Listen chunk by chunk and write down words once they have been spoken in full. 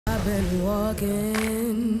I've been walking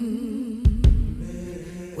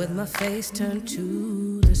with my face turned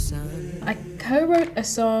to the sun. I co-wrote a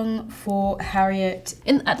song for Harriet.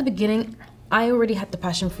 At the beginning, I already had the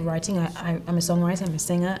passion for writing. I'm a songwriter, I'm a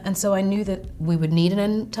singer, and so I knew that we would need an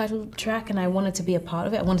end title track, and I wanted to be a part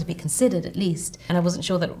of it. I wanted to be considered at least, and I wasn't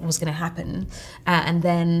sure that it was going to happen. And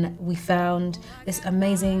then we found this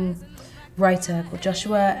amazing writer called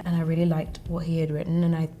Joshua, and I really liked what he had written,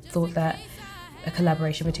 and I thought that a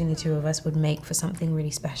collaboration between the two of us would make for something really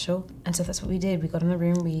special. And so that's what we did. We got in the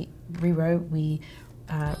room, we rewrote, we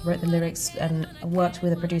wrote the lyrics and worked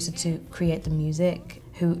with a producer to create the music,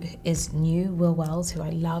 who is new, Will Wells, who I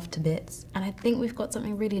love to bits. And I think we've got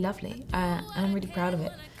something really lovely, and I'm really proud of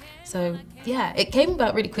it. So yeah, it came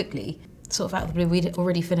about really quickly, sort of out of the blue. We'd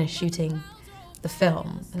already finished shooting the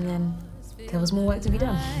film, and then there was more work to be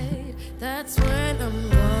done. That's when I'm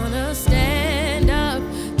gonna stand up,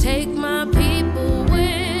 take my